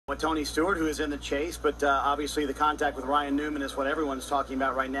With Tony Stewart, who is in the chase, but obviously the contact with Ryan Newman is what everyone's talking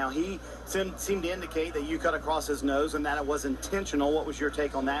about right now. He seemed to indicate that you cut across his nose and that it was intentional. What was your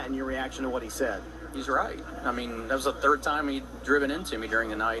take on that and your reaction to what he said? He's right. I mean, that was the third time he'd driven into me during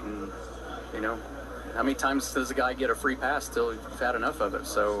the night, and, you know, how many times does a guy get a free pass till you've had enough of it?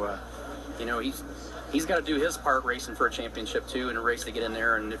 So, you know, he's got to do his part racing for a championship, too, and a race to get in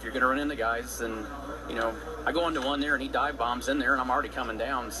there. And if you're going to run into guys, then, you know, I go into one there and he dive bombs in there and I'm already coming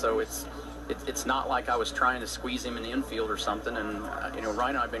down. So it's not like I was trying to squeeze him in the infield or something. And, you know, Ryan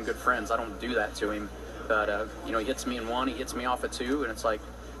and I have been good friends. I don't do that to him. But, you know, he hits me in one, he hits me off at two, and it's like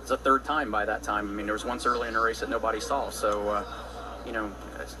it's the third time by that time. I mean, there was once early in the race that nobody saw. So, you know,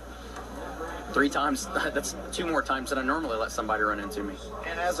 3 times, that's 2 more times than I normally let somebody run into me.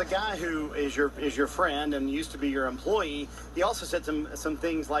 And as a guy who is your friend and used to be your employee, he also said some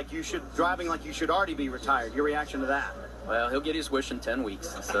things like driving like you should already be retired. Your reaction to that? Well, he'll get his wish in 10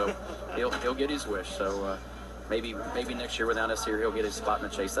 weeks, so he'll get his wish. So maybe next year without us here, he'll get his spot in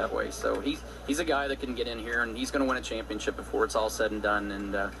the chase that way. So he's a guy that can get in here, and he's going to win a championship before it's all said and done.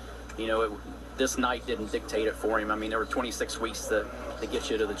 And you know, this night didn't dictate it for him. I mean, there were 26 weeks that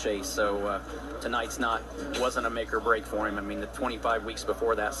get you to the chase. So tonight's wasn't a make or break for him. I mean, the 25 weeks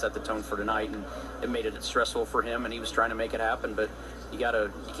before that set the tone for tonight, and it made it stressful for him, and he was trying to make it happen. But you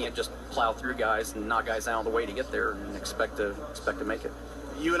can't just plow through guys and knock guys out of the way to get there and expect to make it.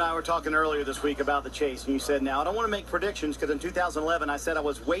 You and I were talking earlier this week about the chase, and you said, now, I don't want to make predictions because in 2011 I said I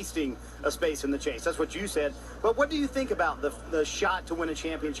was wasting a space in the chase. That's what you said. But what do you think about the shot to win a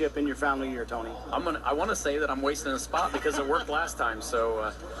championship in your final year, Tony? I want to say that I'm wasting a spot because it worked last time.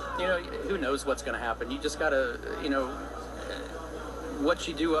 So, you know, who knows what's going to happen. You just got to, you know, what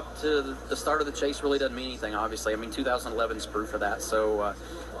you do up to the start of the chase really doesn't mean anything, obviously. I mean, 2011 is proof of that. So,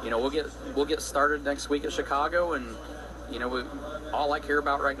 you know, we'll get started next week at Chicago, and, you know, all I care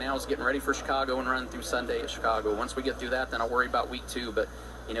about right now is getting ready for Chicago and running through Sunday at Chicago. Once we get through that, then I'll worry about week 2. But,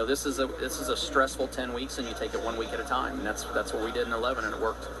 you know, this is a stressful 10 weeks, and you take it 1 week at a time. And that's what we did in 11, and it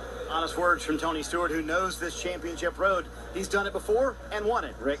worked. Honest words from Tony Stewart, who knows this championship road. He's done it before and won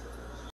it, Rick.